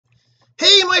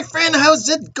Hey my friend, how's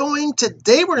it going?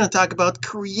 Today we're going to talk about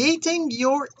creating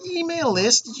your email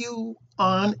list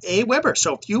on aWeber.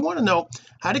 So if you want to know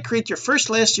how to create your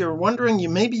first list, you're wondering,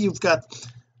 you've got,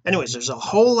 anyways, there's a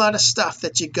whole lot of stuff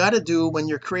that you got to do when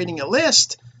you're creating a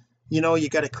list. You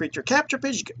got to create your capture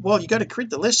page. Well, you got to create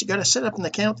the list, you got to set up an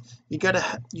account, you got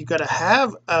to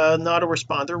have an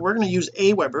autoresponder. We're going to use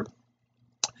aWeber.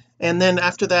 And then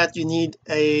after that you need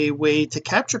a way to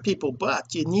capture people,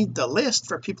 but you need the list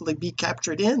for people to be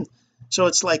captured in. So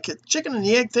it's like a chicken and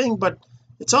the egg thing, but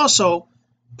it's also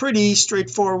pretty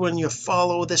straightforward when you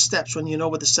follow the steps, when you know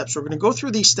what the steps. We're going to go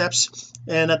through these steps,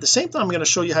 and at the same time I'm going to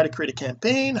show you how to create a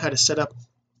campaign, how to set up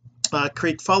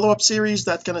create follow-up series,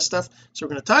 that kind of stuff. So we're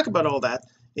going to talk about all that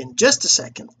in just a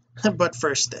second. But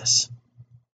first, this.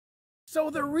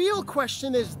 So the real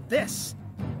question is this: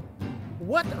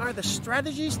 what are the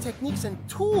strategies, techniques, and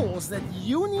tools that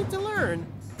you need to learn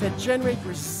to generate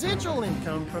residual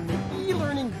income from the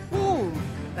e-learning boom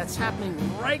that's happening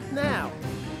right now?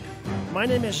 My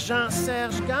name is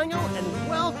Jean-Serge Gagnon, and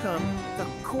welcome to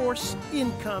Course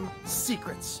Income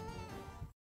Secrets.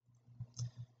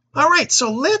 All right,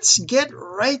 so let's get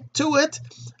right to it.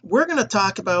 We're going to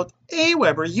talk about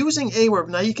aWeber, using aWeber.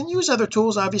 Now you can use other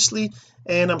tools obviously,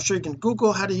 and I'm sure you can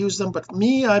Google how to use them, but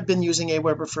I've been using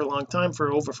aWeber for a long time,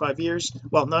 for over 5 years.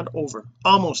 Well, not over,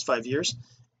 almost 5 years,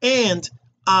 and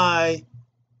I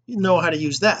know how to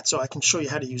use that, so I can show you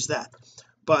how to use that.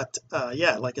 But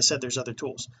yeah, like I said, there's other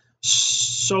tools.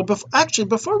 So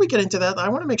before we get into that, I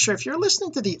want to make sure, if you're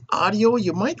listening to the audio,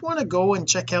 you might want to go and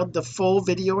check out the full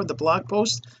video or the blog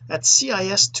post at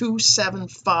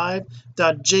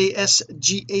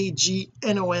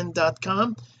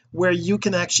cis275.jsgagnon.com, where you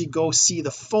can actually go see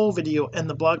the full video and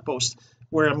the blog post,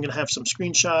 where I'm going to have some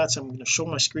screenshots, I'm going to show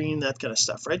my screen, that kind of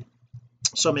stuff, right?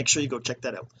 So make sure you go check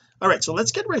that out. All right, so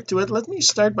let's get right to it. Let me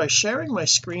start by sharing my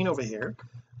screen over here.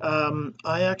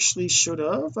 I actually should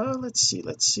have let's see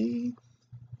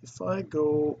if I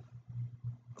go,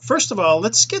 first of all,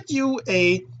 let's get you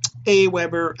a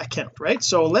aWeber account, right?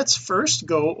 So let's first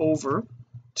go over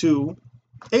to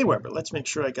aWeber. Let's make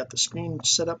sure I got the screen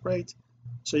set up right.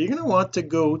 So you're going to want to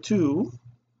go to,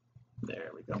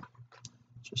 there we go,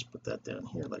 just put that down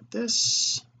here like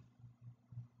this.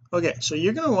 Okay, so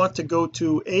you're going to want to go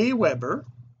to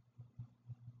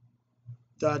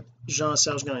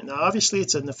aWeber.Jean-Serge Gagnon. Now obviously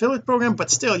it's an affiliate program,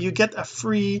 but still you get a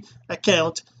free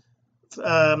account.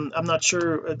 I'm not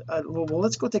sure, well,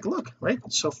 let's go take a look, right?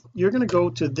 So you're going to go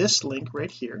to this link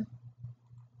right here,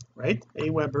 right?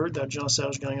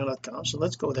 aWeber.JeanSergeGagnon.com. So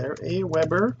let's go there,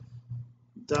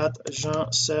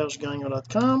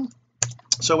 aWeber.JeanSergeGagnon.com.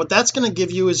 So what that's going to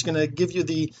give you is going to give you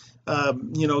the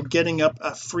getting up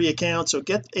a free account. So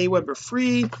get aWeber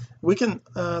free. We can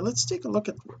let's take a look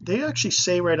at, they actually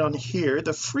say right on here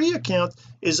the free account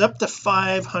is up to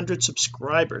 500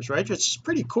 subscribers, right? It's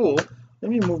pretty cool.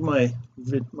 Let me move my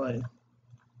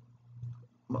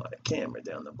camera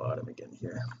down the bottom again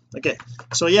here. Okay,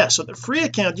 so yeah, so the free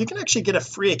account, you can actually get a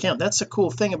free account. That's the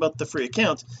cool thing about the free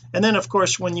account. And then of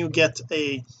course when you get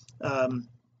a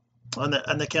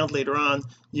an account later on,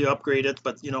 you upgrade it,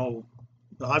 but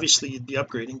obviously you'd be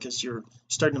upgrading because you're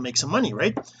starting to make some money,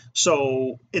 right?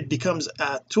 So it becomes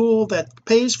a tool that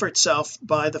pays for itself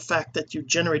by the fact that you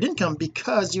generate income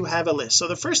because you have a list. So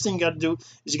the first thing you got to do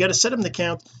is you got to set up an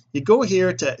account. You go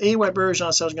here to aWeber,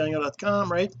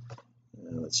 JeanSergeGagnon.com, right?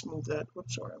 Let's move that.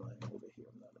 Whoops, sorry, I'm over here,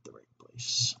 I'm not at the right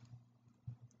place.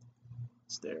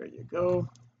 There you go,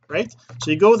 right? So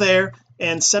you go there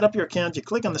and set up your account. You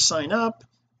click on the sign up,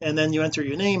 and then you enter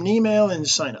your name and email and you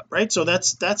sign up, right? So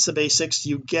that's the basics.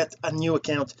 You get a new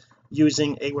account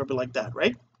using aWeber like that,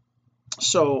 right?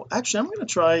 So actually I'm going to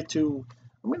try to,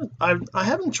 I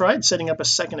haven't tried setting up a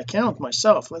second account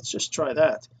myself. Let's just try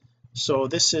that. So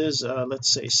this is let's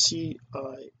say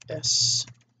CIS,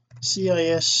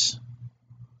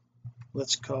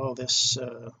 let's call this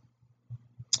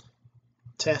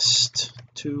test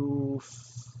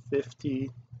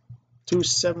 250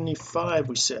 275,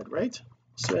 we said, right?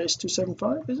 CIS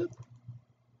 275, is it?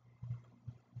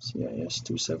 CIS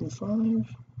 275,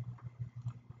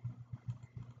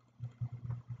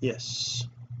 yes,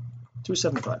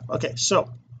 275. Okay, so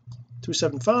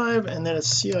 275, and then it's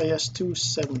CIS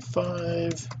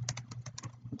 275.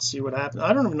 Let's see what happens.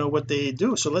 I don't even know what they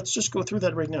do, so let's just go through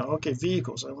that right now. Okay,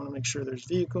 vehicles, I want to make sure there's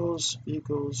vehicles,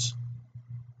 that's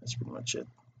pretty much it.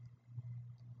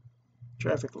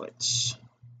 Traffic lights,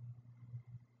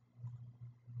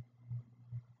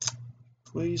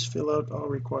 please fill out all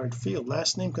required field.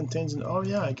 Last name contains an, oh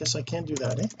yeah, I guess I can't do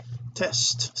that,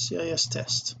 test, CIS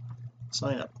test,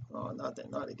 sign up. Oh, not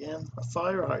again. A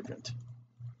fire hydrant,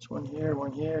 there's one here,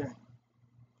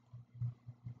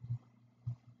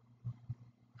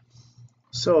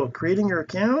 So creating your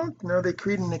account, now they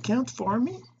create an account for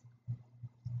me.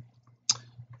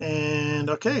 And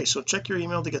okay, so check your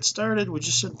email to get started. We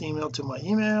just sent the email to my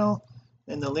email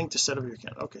and the link to set up your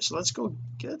account. Okay, so let's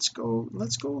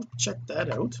go check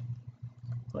that out.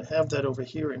 I have that over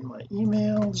here in my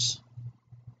emails,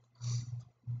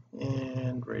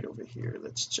 and right over here,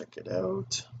 let's check it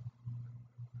out.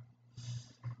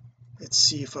 Let's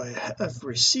see if I have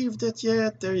received it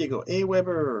yet. There you go,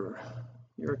 aWeber,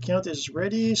 your account is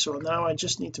ready. So now I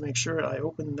just need to make sure I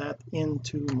open that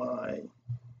into my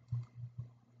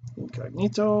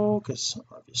incognito, because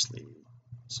obviously,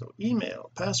 so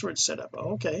email, password setup.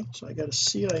 Okay, so I got a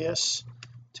CIS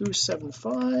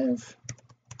 275,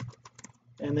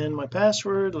 and then my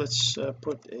password, let's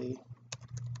put a,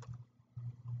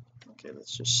 okay,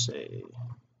 let's just say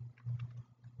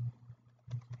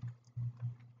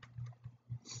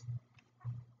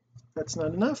that's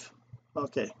not enough.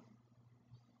 Okay,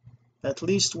 at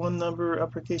least one number,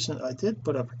 uppercase, and I did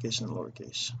put uppercase and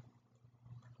lowercase.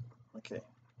 Okay,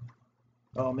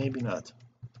 oh, maybe not.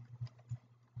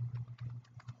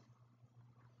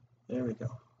 There we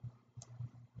go.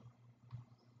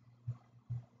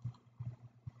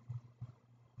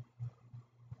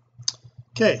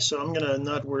 Okay, so I'm gonna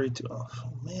not worry too, oh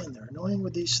man, they're annoying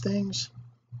with these things.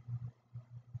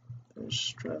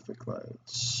 There's traffic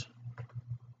lights,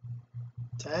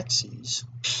 taxis,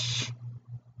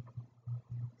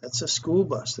 that's a school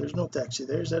bus, there's no taxi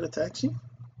there. Is that a taxi?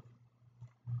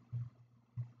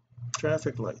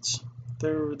 Traffic lights,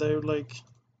 they're like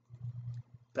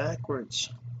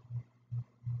backwards.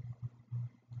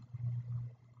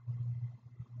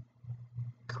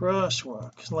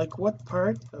 Crosswalk, like what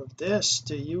part of this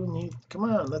do you need? Come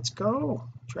on, let's go.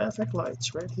 Traffic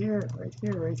lights right here, right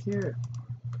here, right here.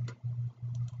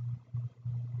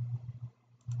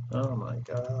 Oh my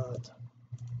god,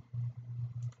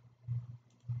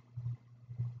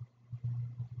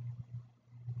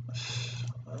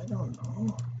 I don't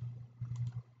know,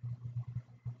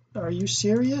 are you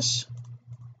serious?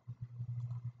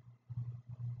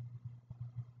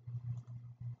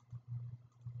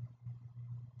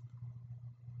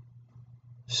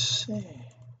 See,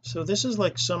 so this is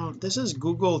like this is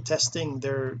Google testing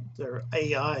their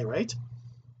AI, right?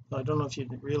 I don't know if you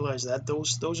realize that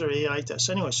those are AI tests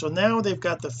anyway. So now they've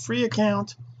got the free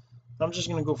account. I'm just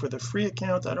going to go for the free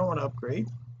account. I don't want to upgrade,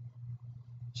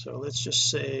 so let's just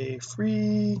say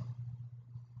free,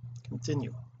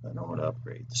 continue. I don't want to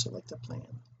upgrade, select a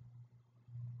plan.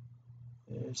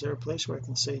 Is there a place where I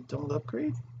can say don't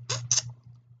upgrade?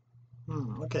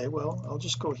 Okay, well, I'll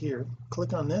just go here,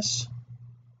 click on this,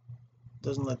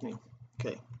 doesn't let me.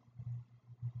 Okay,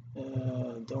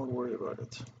 don't worry about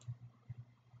it,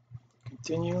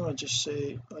 continue. I just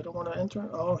say I don't want to enter.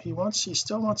 Oh, he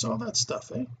still wants all that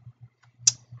stuff,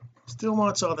 still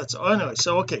wants all that stuff. Oh, anyway,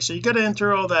 so okay, so you got to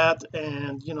enter all that,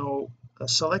 and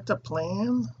select a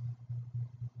plan,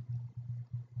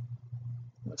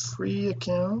 a free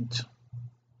account.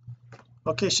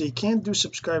 Okay, so you can't do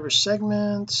subscriber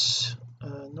segments,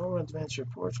 no advanced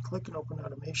reports, click and open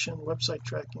automation, website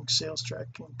tracking, sales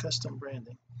tracking, custom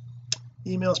branding,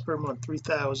 emails per month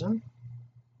 3,000,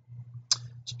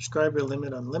 subscriber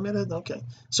limit unlimited. Okay,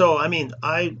 so I mean,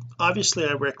 I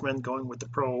recommend going with the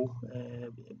pro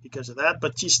because of that,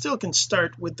 but you still can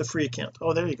start with the free account.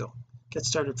 Oh, there you go, get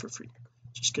started for free,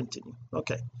 just continue.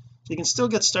 Okay, so you can still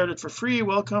get started for free.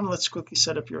 Welcome, let's quickly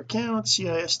set up your account.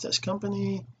 CIS test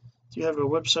company. Do you have a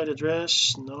website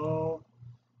address? No.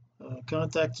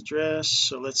 Contact address,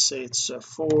 so let's say it's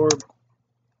for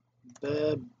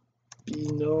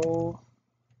Babino,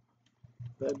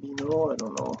 I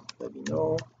don't know,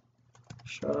 Babino,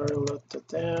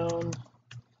 Charlottetown,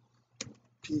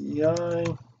 PEI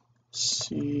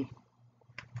C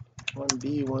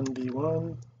 1B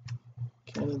 1B1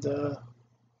 Canada,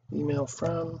 email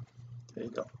from, there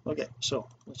you go. Okay, so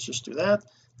let's just do that.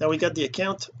 Now we got the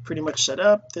account pretty much set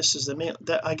up. This is the mail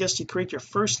that I guess you create your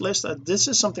first list. This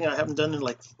is something I haven't done in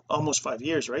like almost 5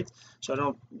 years, right? So I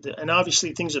don't, and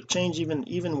obviously things have changed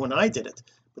even when I did it,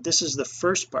 but this is the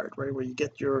first part, right, where you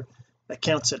get your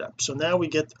account set up. So now we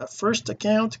get a first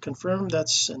account, confirm,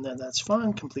 and then that's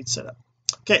fine, complete setup.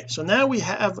 Okay, so now we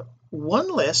have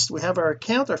one list. We have our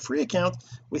account, our free account,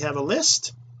 we have a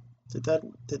list. Did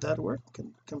that work?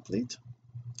 Complete.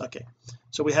 Okay,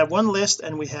 so we have one list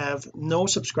and we have no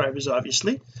subscribers,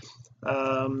 obviously.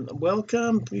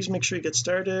 Welcome, please make sure you get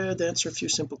started, answer a few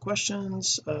simple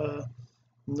questions.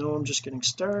 No, I'm just getting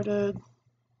started.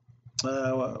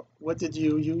 What did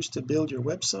you use to build your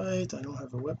website? I don't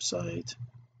have a website.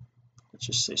 Let's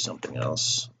just say something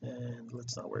else and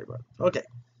let's not worry about it. Okay,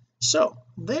 So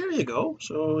there you go.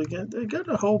 So they got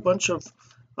a whole bunch of,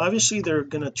 obviously they're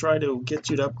going to try to get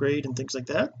you to upgrade and things like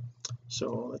that.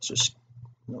 So let's just,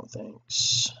 no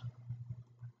thanks,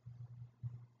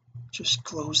 just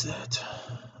close that.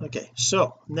 Okay,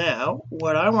 so now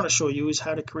what I want to show you is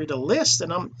how to create a list.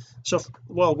 And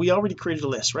well, we already created a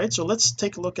list, right? So let's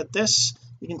take a look at this.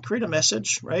 You can create a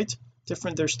message, right?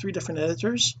 There's 3 different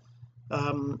editors,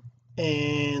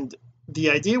 and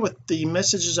the idea with the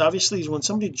messages obviously is when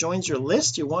somebody joins your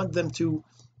list, you want them to,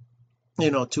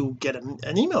 to get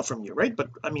an email from you, right? But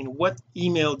I mean, what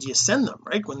email do you send them,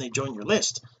 right, when they join your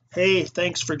list? Hey,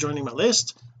 thanks for joining my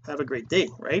list, have a great day,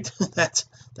 right? that's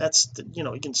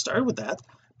you can start with that.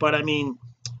 But I mean,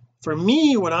 for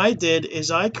me, what I did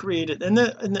is I created, and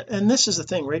this is the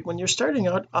thing, right? When you're starting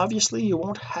out, obviously you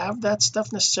won't have that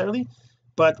stuff necessarily,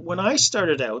 but when I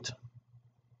started out,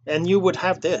 and you would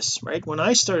have this, right? When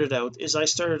I started out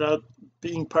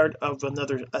being part of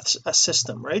a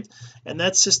system, right? And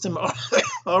that system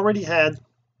already had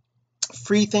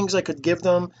free things I could give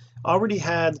them, already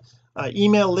had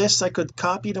email lists I could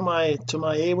copy to my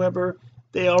aWeber.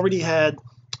 They already had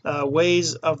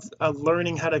ways of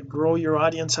learning how to grow your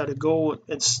audience, how to go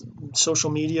at social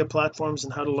media platforms,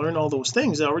 and how to learn all those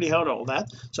things. They already had all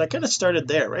that. So I kind of started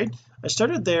there, right? I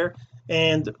started there.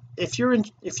 And if you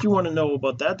want to know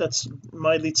about that, that's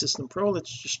My Lead System Pro. Let's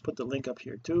just put the link up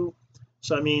here too.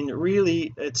 So I mean,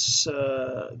 really, it's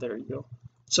there you go.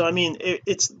 So I mean,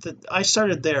 I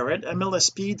started there, right?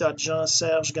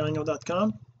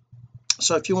 mlsp.jean-serge-gagnon.com.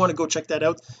 So if you want to go check that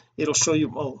out, it'll show you,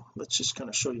 well, let's just kind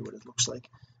of show you what it looks like.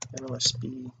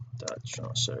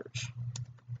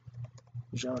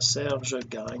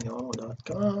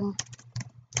 mlsp.jean-serge-gagnon.com,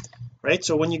 right?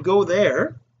 So when you go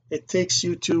there, it takes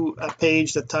you to a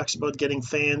page that talks about getting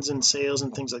fans and sales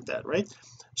and things like that, right?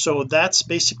 So that's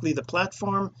basically the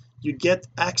platform. You get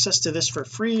access to this for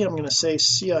free. I'm going to say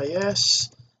CIS,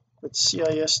 but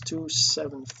CIS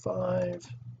 275,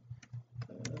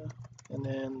 and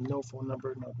then no phone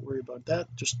number, not worry about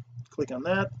that, just click on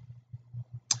that.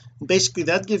 Basically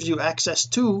that gives you access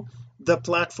to the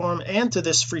platform and to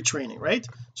this free training, right?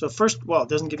 So first, well, it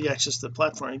doesn't give you access to the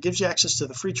platform, it gives you access to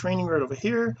the free training right over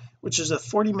here, which is a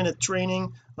 40-minute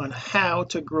training on how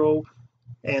to grow.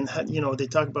 And they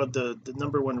talk about the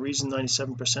number one reason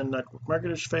 97% network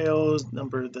marketers fails,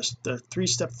 the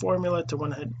 3-step formula to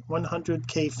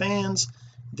 100k fans,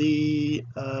 the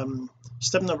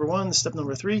step number 1, step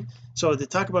number 3. So they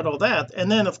talk about all that,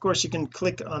 and then of course you can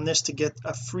click on this to get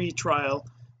a free trial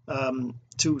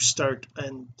to start,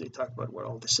 and they talk about what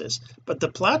all this is. But the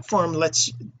platform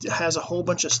has a whole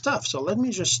bunch of stuff. So let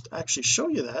me just actually show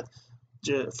you that.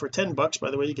 For $10,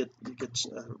 by the way, you get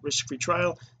a risk-free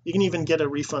trial. You can even get a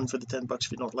refund for the $10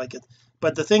 if you don't like it.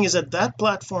 But the thing is that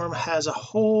platform has a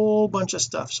whole bunch of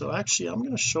stuff. So actually I'm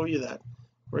going to show you that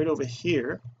right over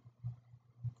here.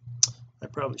 I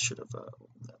probably should have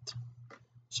opened that.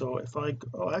 So if I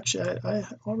I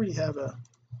already have a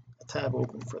tab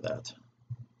open for that.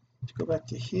 Let's go back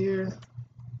to here,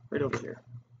 right over here.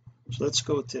 So let's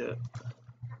go to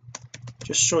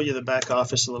just show you the back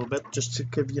office a little bit, just to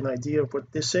give you an idea of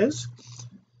what this is.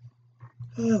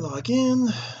 Log in,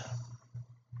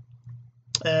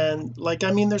 and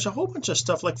I mean, there's a whole bunch of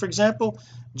stuff, like for example,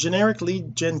 generic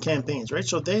lead gen campaigns, right?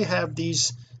 So they have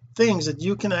these things that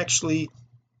you can actually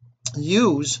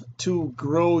use to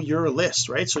grow your list,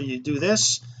 right? So you do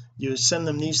this, you send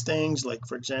them these things, like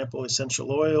for example,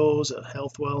 essential oils,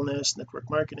 health, wellness, network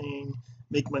marketing,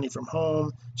 make money from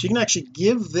home. So you can actually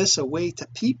give this away to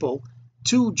people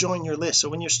to join your list. So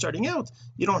when you're starting out,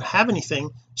 you don't have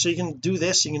anything, so you can do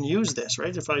this, you can use this,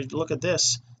 right? If I look at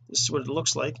this is what it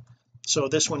looks like. So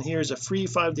this one here is a free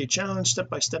 5-day challenge, step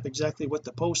by step, exactly what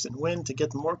to post and when to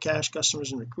get more cash,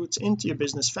 customers and recruits into your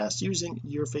business fast using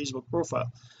your Facebook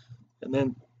profile. And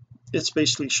then it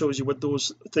basically shows you what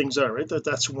those things are, right?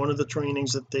 That's one of the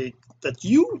trainings that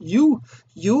you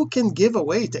can give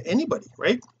away to anybody,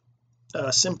 right?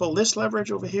 Simple list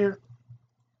leverage over here.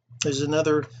 There's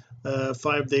another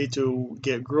 5-day to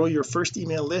grow your first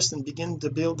email list and begin to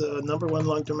build a number one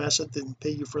long-term asset and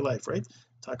pay you for life, right?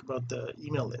 Talk about the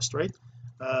email list, right?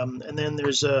 And then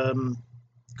there's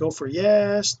go for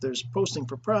yes, there's posting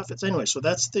for profits. Anyway, so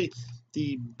that's the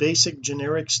basic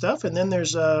generic stuff. And then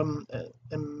there's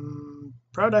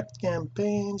product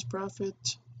campaigns,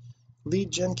 profit,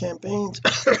 lead gen campaigns.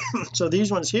 So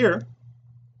these ones here,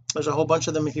 there's a whole bunch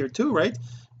of them here too, right?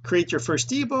 Create your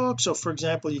first ebook. So for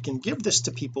example, you can give this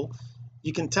to people.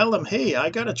 You can tell them, hey,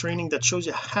 I got a training that shows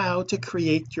you how to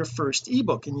create your first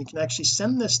ebook, and you can actually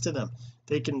send this to them.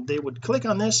 They would click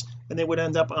on this and they would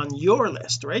end up on your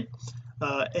list, right?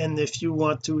 and if you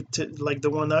want to like the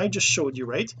one I just showed you,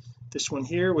 right, this one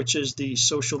here, which is the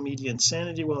social media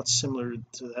insanity, well, it's similar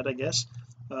to that, I guess.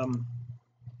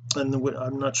 And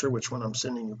I'm not sure which one I'm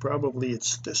sending you. Probably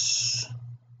it's this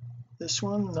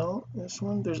one, no, this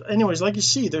one. There's, anyways, like you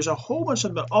see, there's a whole bunch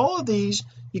of them. All of these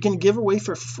you can give away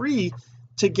for free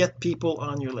to get people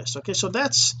on your list. Okay, so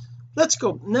let's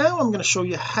go. Now I'm going to show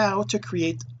you how to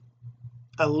create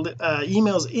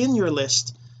emails in your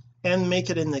list and make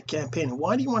it in the campaign.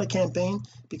 Why do you want a campaign?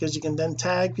 Because you can then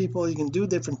tag people, you can do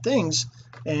different things.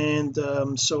 And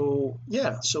so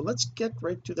yeah, so let's get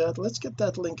right to that. Let's get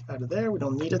that link out of there, we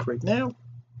don't need it right now.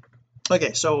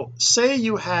 Okay, so say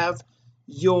you have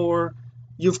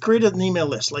you've created an email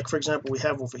list, like for example we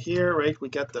have over here, right, we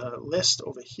got the list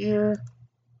over here,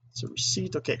 it's a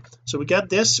receipt. Okay, so we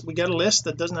got a list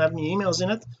that doesn't have any emails in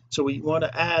it, so we want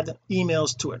to add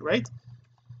emails to it, right?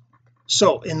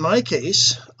 So in my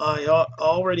case I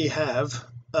already have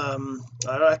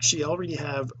I actually already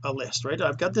have a list, right?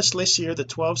 I've got this list here, the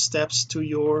 12 steps to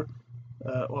your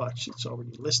well, actually it's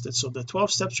already listed. So the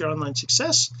 12 steps to your online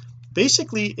success.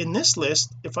 Basically in this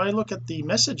list, if I look at the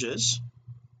messages,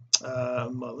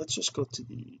 well, let's just go to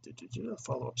the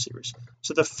follow-up series.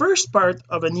 So the first part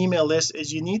of an email list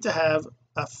is you need to have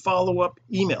a follow-up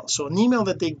email, so an email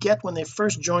that they get when they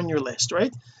first join your list,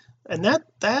 right? And that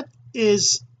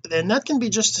can be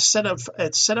just set up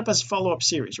as follow-up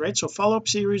series, right? So follow-up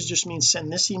series just means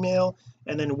send this email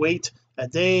and then wait a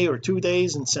day or 2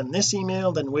 days and send this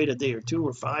email, then wait a day or 2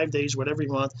 or 5 days, whatever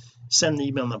you want, send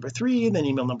email number 3, then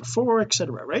email number 4,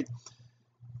 etc., right?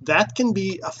 That can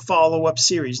be a follow-up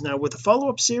series. Now with a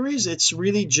follow-up series, it's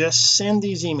really just send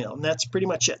these emails, and that's pretty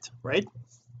much it, right?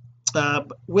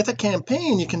 With a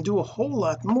campaign you can do a whole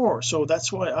lot more, so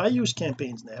that's why I use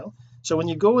campaigns now. So when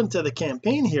you go into the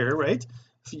campaign here, right,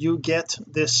 you get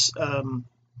this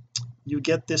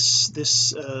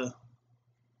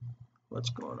what's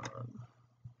going on,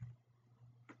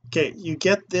 okay, you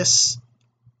get this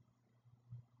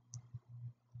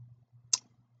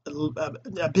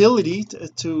ability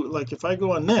to like, if I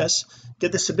go on this,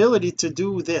 get this ability to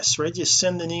do this, right? You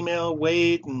send an email,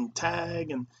 wait, and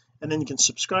tag, and then you can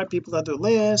subscribe people to the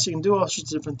list, you can do all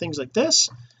sorts of different things like this.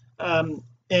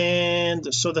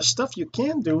 And so the stuff you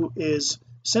can do is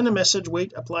send a message,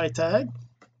 wait, apply, tag,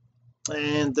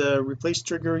 and replace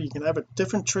trigger. You can have a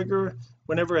different trigger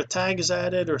whenever a tag is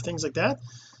added or things like that.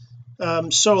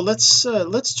 So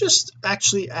let's just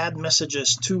actually add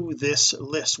messages to this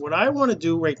list. What I want to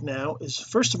do right now is,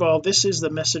 first of all, this is the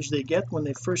message they get when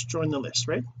they first join the list,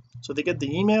 right? So they get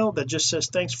the email that just says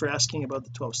thanks for asking about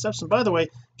the 12 steps. And by the way,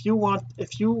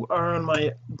 if you are on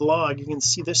my blog, you can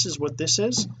see this is what this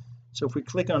is. So if we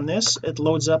click on this, it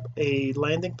loads up a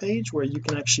landing page where you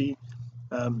can actually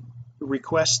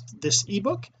request this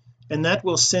ebook, and that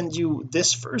will send you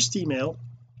this first email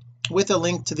with a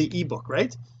link to the ebook,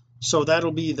 right? So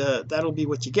that'll be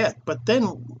what you get. But then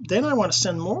I want to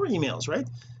send more emails, right?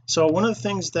 So one of the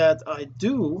things that I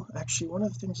do, actually one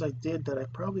of the things I did that I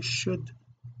probably should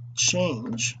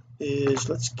change is,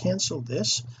 let's cancel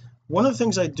this. One of the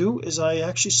things I do is I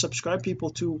actually subscribe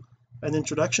people to an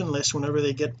introduction list whenever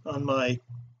they get on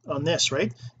this,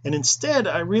 right? And instead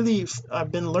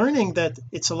I've been learning that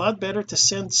it's a lot better to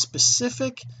send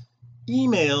specific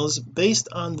emails based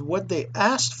on what they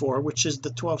asked for, which is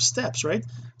the 12 steps, right?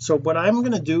 So what I'm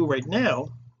going to do right now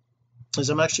is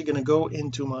I'm actually going to go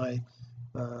into my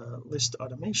list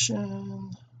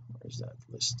automation. Where's that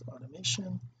list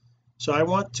automation? So I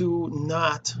want to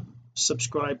not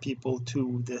subscribe people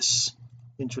to this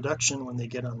introduction when they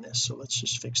get on this. So let's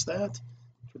just fix that.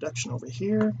 Introduction over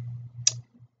here.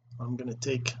 I'm going to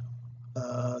take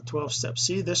 12 steps.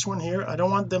 See this one here, I don't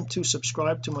want them to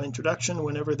subscribe to my introduction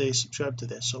whenever they subscribe to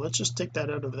this. So let's just take that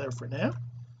out of there for now,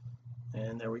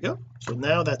 and there we go. So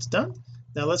now that's done.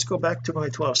 Now let's go back to my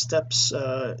 12 steps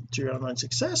to your online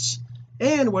success.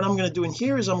 And what I'm going to do in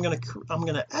here is I'm going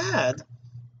to add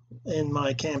in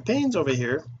my campaigns over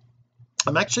here,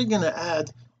 I'm actually going to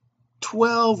add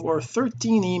 12 or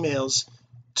 13 emails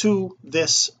to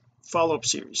this follow-up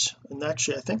series. And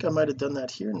actually I think I might have done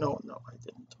that here. No I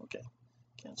didn't. Okay,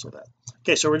 cancel that.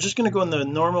 Okay, so we're just going to go in the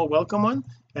normal welcome one,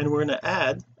 and we're going to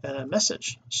add a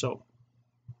message. So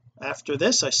after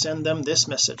this I send them this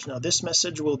message. Now this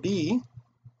message will be,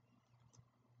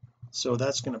 so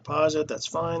that's going to pause it, that's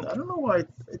fine. I don't know why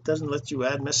it doesn't let you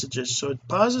add messages. So it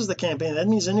pauses the campaign. That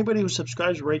means anybody who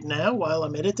subscribes right now while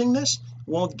I'm editing this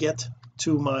won't get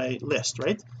to my list,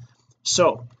 right?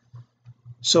 So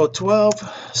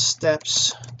 12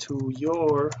 steps to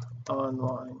your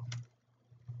online,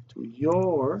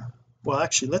 well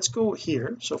actually let's go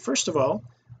here. So first of all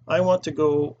I want to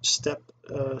go step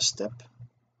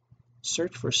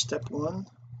search for step one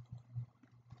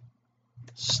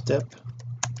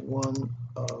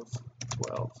of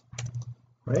 12,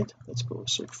 right? Let's go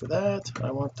search for that.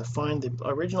 I want to find the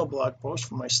original blog post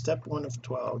for my step 1 of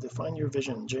 12, define your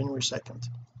vision, January 2nd.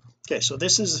 Okay, so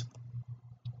this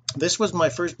was my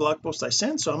first blog post I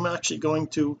sent, so I'm actually going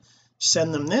to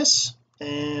send them this,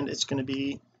 and this is going to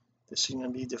be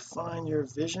define your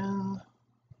vision.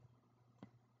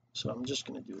 So I'm just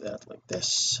going to do that like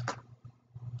this.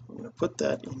 I'm going to put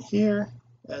that in here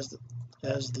as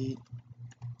the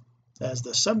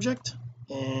subject,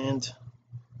 and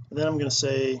then I'm going to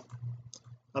say,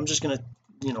 I'm just going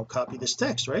to copy this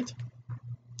text, right?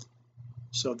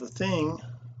 So the thing,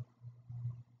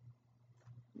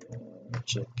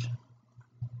 check,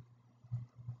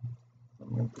 I'm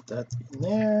going to put that in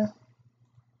there,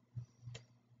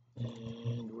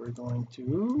 and we're going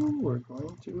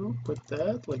to put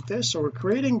that like this. So we're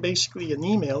creating basically an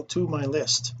email to my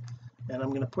list, and I'm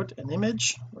going to put an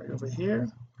image right over here,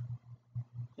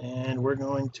 and we're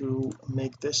going to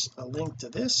make this a link to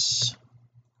this.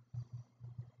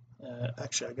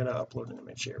 Actually I gotta upload an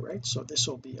image here, right? So this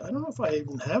will be, I don't know if I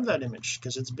even have that image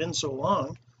because it's been so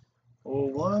long.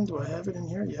 01, do I have it in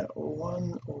here? Yeah,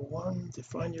 01,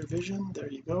 define your vision.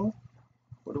 There you go.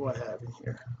 What do I have in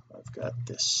here? I've got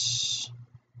this.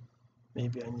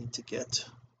 Maybe I need to get,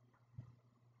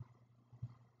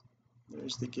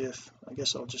 there's the GIF. I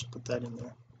guess I'll just put that in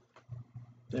there.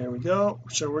 There we go.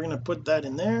 So we're going to put that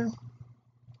in there,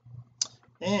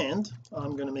 and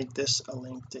I'm going to make this a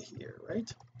link to here,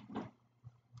 right?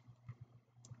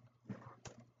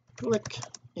 Click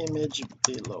image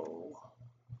below,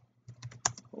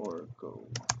 or go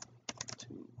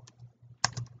to,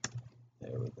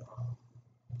 there we go.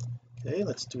 Okay,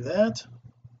 let's do that.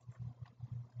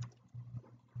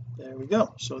 There we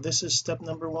go. So this is step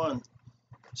number 1.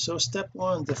 So step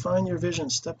 1, define your vision,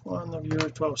 step 1 of your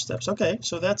 12 steps. Okay,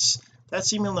 so that's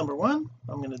email number 1.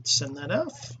 I'm going to send that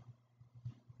off.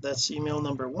 That's email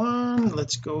number 1.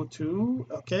 Let's go to,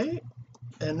 okay,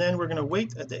 and then we're going to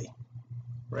wait a day,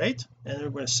 right? And then we're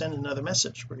going to send another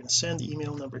message. We're going to send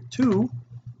email number 2,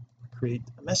 create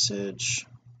a message,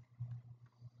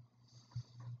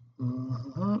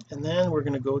 and then we're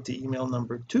going to go to email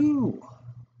number 2.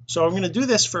 So I'm going to do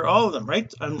this for all of them,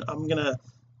 right?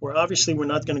 We're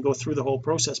not going to go through the whole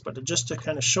process, but just to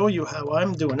kind of show you how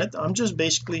I'm doing it, I'm just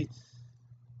basically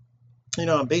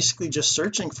just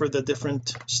searching for the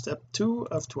different step 2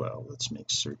 of 12. Let's make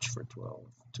search for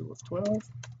 2 of 12,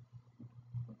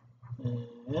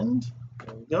 and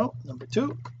there we go.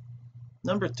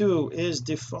 Number two is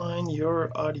define your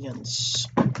audience.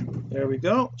 There we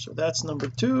go. So that's number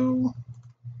 2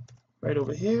 right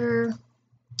over here.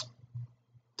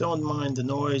 Don't mind the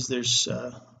noise. There's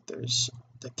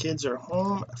the kids are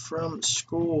home from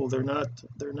school. They're not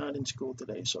in school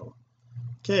today. So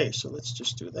okay, so let's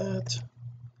just do that.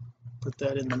 Put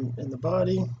that in the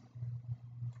body,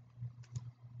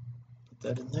 put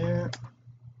that in there.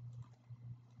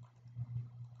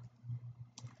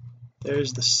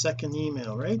 There's the second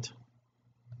email, right?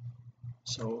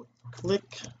 So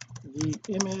click the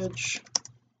image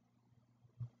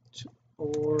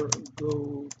or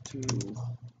go to,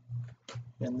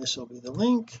 and this will be the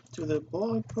link to the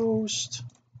blog post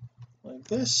like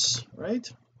this, right?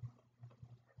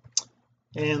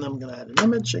 And I'm going to add an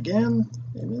image again,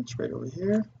 image right over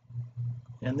here,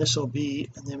 and this will be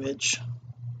an image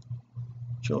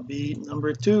which will be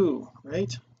number 2,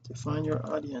 right? Define your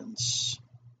audience.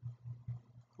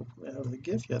 Hopefully I have the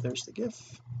GIF. Yeah, there's the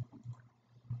GIF.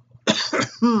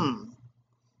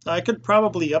 I could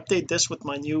probably update this with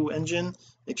my new engine,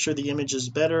 make sure the image is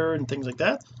better and things like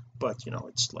that, but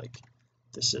it's like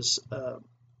this is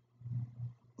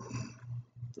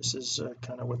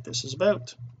kind of what this is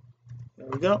about. There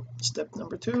we go. Step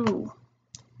number 2,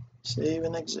 save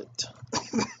and exit.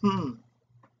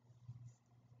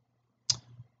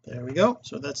 There we go.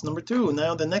 So that's number 2.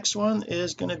 Now the next one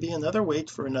is going to be another wait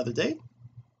for another day,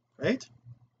 right?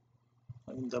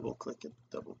 I can double click it,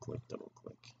 double click,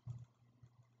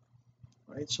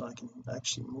 right? So I can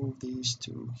actually move these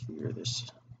to here. This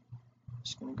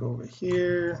is going to go over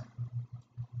here,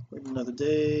 wait another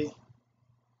day,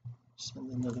 send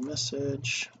another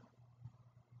message,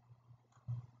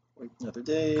 wait another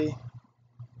day,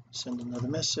 send another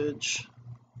message,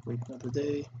 wait another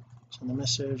day, send a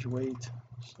message, wait,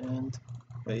 send,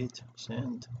 wait,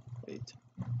 send, wait,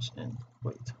 send,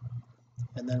 wait,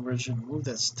 and then we're just going to move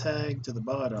this tag to the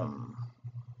bottom.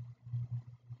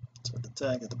 So the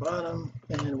tag at the bottom,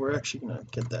 and we're actually going to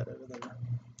get that out of there.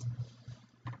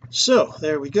 So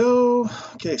there we go.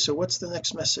 Okay, so what's the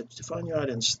next message? Define your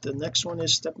audience. The next one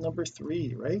is step number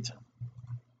 3, right?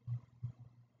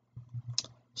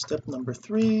 step number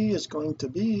 3 is going to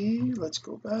be, let's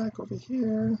go back over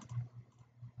here,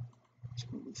 it's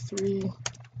going to be 3.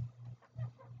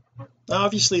 Now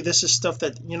obviously this is stuff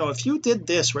that, you know, if you did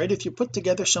this right, if you put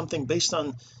together something based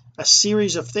on a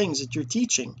series of things that you're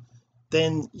teaching,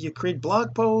 then you create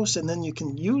blog posts and then you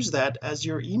can use that as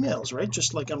your emails, right,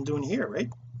 just like I'm doing here, right?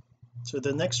 So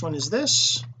the next one is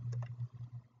this,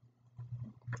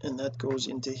 and that goes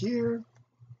into here,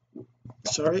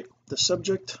 sorry, the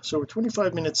subject. So we're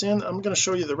 25 minutes in. I'm going to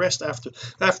show you the rest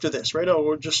after this, right? Oh,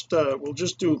 we'll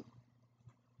just do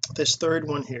this third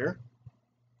one here,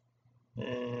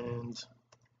 and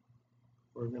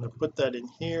we're going to put that in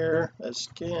here as,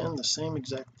 again, the same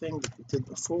exact thing that we did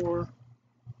before.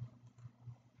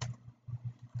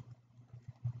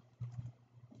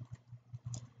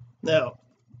 Now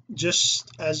just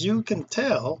as you can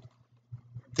tell,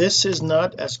 this is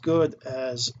not as good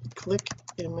as click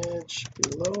image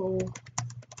below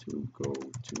to go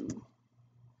to,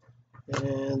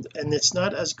 and it's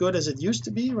not as good as it used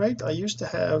to be, right? I used to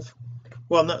have,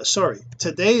 well, no, sorry,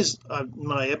 today's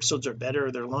my episodes are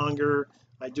better, they're longer,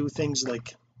 I do things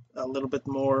like a little bit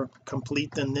more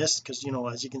complete than this, because, you know,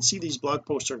 as you can see, these blog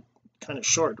posts are kind of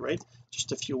short, right,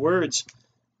 just a few words,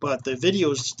 but the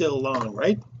video is still long,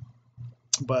 right?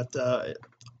 But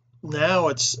now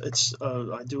it's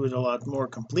I do it a lot more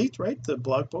complete, right, the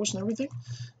blog post and everything.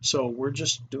 So we're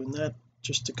just doing that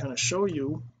just to kind of show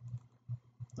you,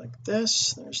 like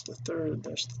this. There's the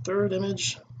third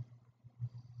image.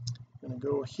 I'm going to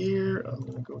go here, I'm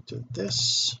going to go to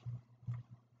this,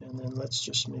 and then let's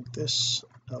just make this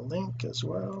a link as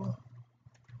well,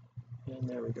 and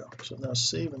there we go. So now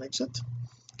save and exit.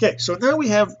 Okay, so now we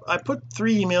have, I put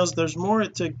 3 emails, there's more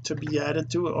to be added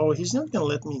to. Oh, he's not going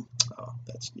to let me, oh,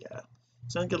 that's, yeah,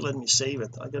 it's not going to let me save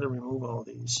it. I got to remove all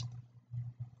these.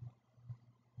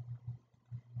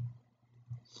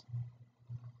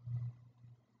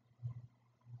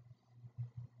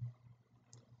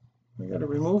 I got to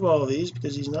remove all these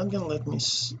because he's not going to let me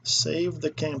save the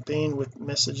campaign with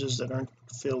messages that aren't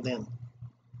filled in.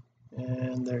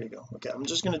 And there you go. Okay, I'm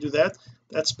just going to do that.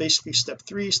 That's basically step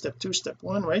 3, step 2, step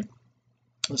 1, right?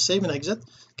 And save and exit.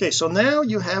 Okay, so now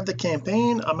you have the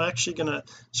campaign. I'm actually gonna,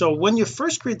 so when you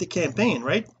first create the campaign,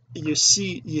 right, you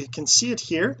can see it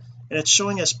here, and it's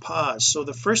showing as pause. So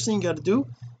the first thing you got to do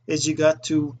is you got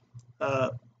to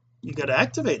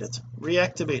activate it,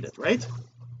 reactivate it, right?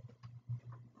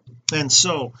 And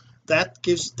so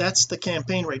that's the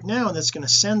campaign right now, and it's going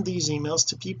to send these emails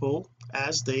to people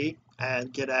as they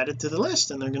get added to the list,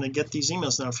 and they're going to get these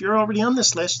emails. Now if you're already on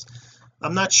this list,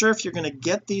 I'm not sure if you're going to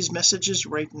get these messages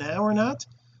right now or not.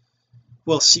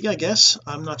 We'll see, I guess.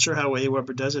 I'm not sure how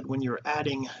aWeber does it when you're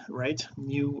adding, right,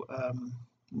 new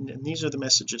these are the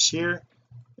messages here.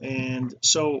 And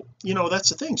so, you know, that's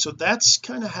the thing. So that's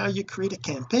kind of how you create a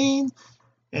campaign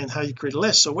and how you create a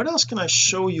list. So what else can I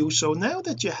show you? So now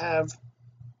that you have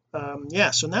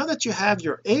so now that you have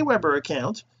your aWeber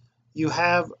account, you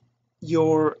have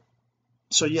your,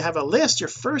 so you have a list, your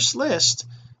first list,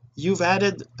 you've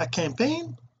added a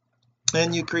campaign,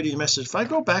 and you created a message. If I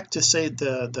go back to, say,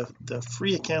 the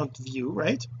free account view,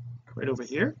 right over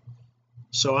here,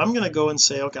 so I'm going to go and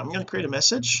say, okay, I'm going to create a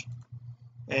message,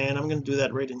 and I'm going to do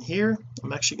that right in here.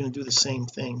 I'm actually going to do the same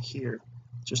thing here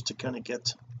just to kind of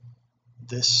get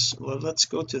this. Well, let's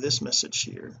go to this message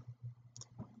here,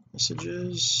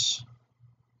 messages.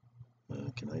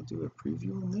 Can I do a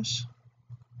preview on this?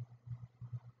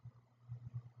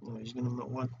 No, he's going to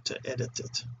want to edit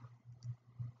it.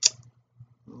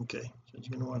 Okay, so he's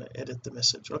going to want to edit the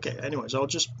message. Okay, anyways, I'll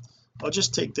just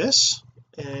take this,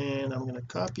 and I'm going to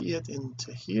copy it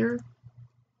into here.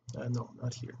 No,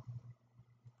 not here,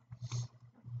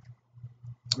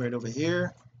 right over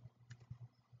here,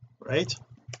 right,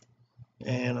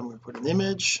 and I'm going to put an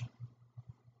image,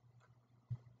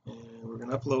 and we're going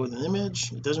to upload an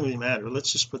image. It doesn't really matter,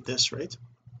 let's just put this, right,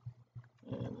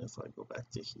 and if I go back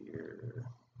to here,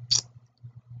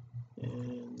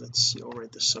 and let's see, I'll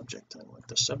write the subject. I want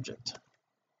the subject,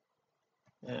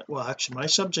 well, actually my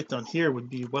subject on here would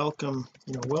be welcome,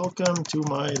 welcome to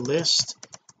my list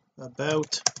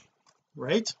about,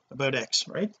 right, about X,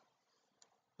 right,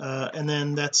 and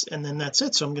then that's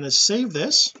it. So I'm going to save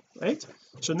this, right?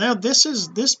 So now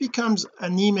this becomes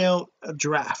an email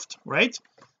draft, right?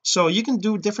 So you can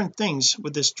do different things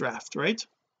with this draft, right?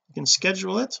 You can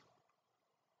schedule it,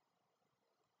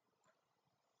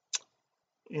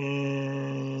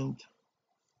 and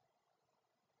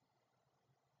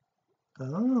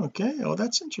okay, oh,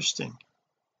 that's interesting.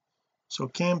 So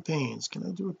campaigns, can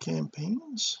I do a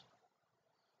campaigns?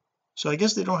 So I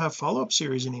guess they don't have follow-up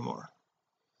series anymore.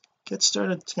 get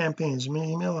started campaigns,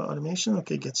 email automation.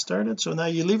 Okay, get started. So now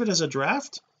you leave it as a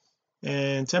draft,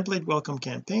 and template welcome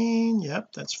campaign.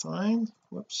 Yep, that's fine.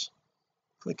 Whoops,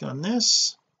 click on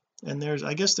this, and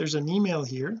I guess there's an email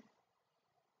here,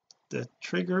 the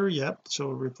trigger. Yep, so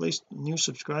replace new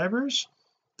subscribers,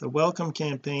 the welcome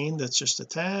campaign, that's just a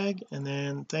tag, and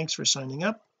then thanks for signing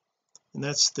up, and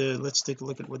that's let's take a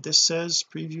look at what this says.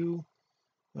 Preview,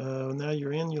 now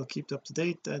you're in, you'll keep up to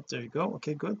date. There you go.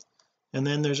 Okay, good. And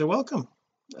then there's a welcome,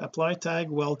 apply tag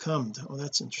welcomed. Oh,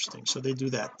 that's interesting. So they do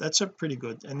that. That's a pretty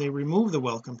good. And they remove the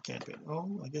welcome campaign.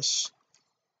 Oh, I guess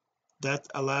that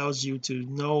allows you to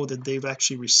know that they've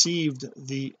actually received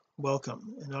the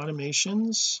welcome. And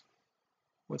automations,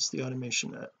 what's the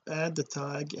automation? Add the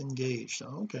tag engaged.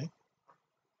 Oh, okay,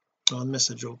 on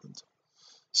message opened.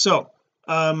 So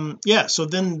yeah, so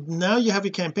then now you have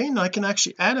your campaign. Now I can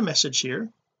actually add a message here,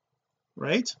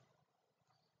 right?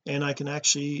 And I can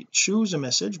actually choose a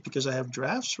message because I have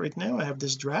drafts right now. I have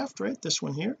this draft, right, this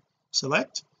one here,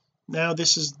 select. Now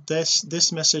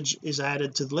this message is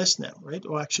added to the list now, right?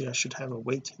 Oh, actually I should have a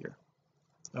wait here,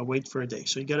 a wait for a day.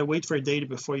 So you got to wait for a day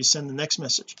before you send the next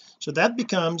message. So that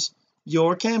becomes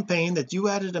your campaign that you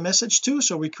added a message to.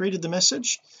 So we created the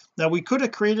message. Now we could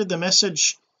have created the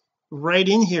message right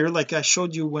in here like I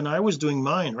showed you when I was doing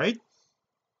mine, right?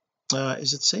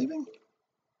 Is it saving?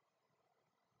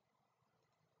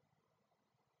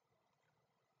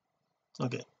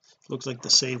 Okay, looks like the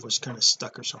save was kind of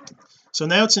stuck or something. So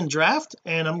now it's in draft,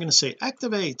 and I'm going to say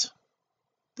activate.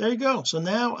 There you go. So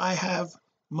now I have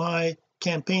my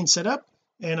campaign set up,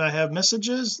 and I have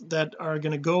messages that are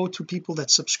going to go to people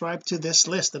that subscribe to this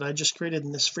list that I just created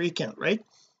in this free account, right?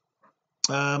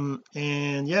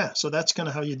 And yeah, so that's kind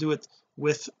of how you do it.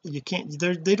 With you can't,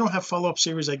 they don't have follow-up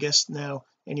series I guess now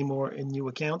anymore in new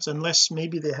accounts, unless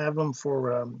maybe they have them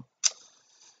for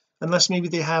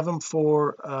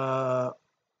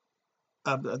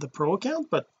the pro account,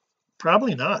 but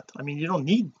probably not. I mean, you don't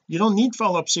need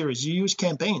follow-up series. You use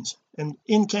campaigns, and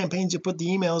in campaigns you put the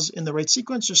emails in the right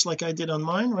sequence, just like I did on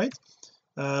mine, right?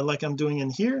 Like I'm doing in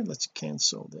here. Let's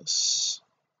cancel this.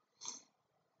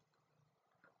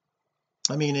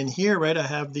 I mean, in here, right, I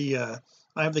have the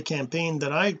campaign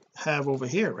that I have over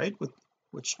here, right,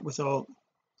 with all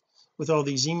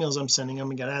these emails I'm sending.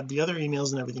 I'm gonna add the other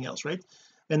emails and everything else, right?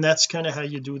 And that's kind of how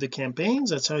you do the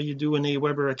campaigns. That's how you do an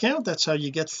aWeber account. That's how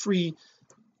you get free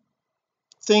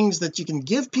things that you can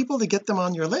give people to get them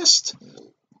on your list.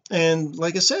 And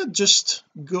like I said,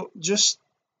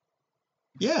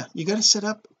 yeah, you got to set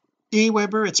up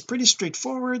aWeber. It's pretty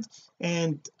straightforward,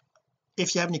 and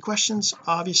if you have any questions,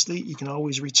 obviously you can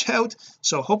always reach out.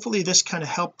 So hopefully this kind of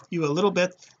helped you a little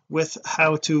bit with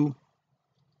how to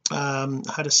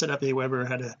set up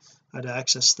aWeber, how to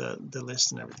access the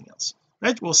list and everything else.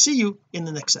 Right, we'll see you in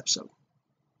the next episode.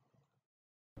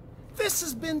 This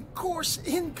has been Course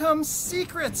Income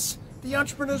Secrets, the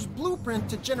entrepreneur's blueprint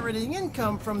to generating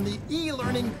income from the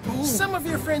e-learning boom. Some of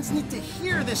your friends need to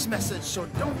hear this message, so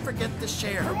don't forget to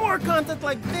share. For more content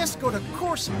like this, go to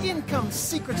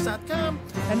CourseIncomeSecrets.com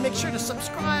and make sure to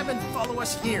subscribe and follow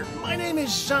us here. My name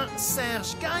is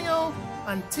Jean-Serge Gagnon.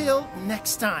 Until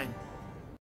next time.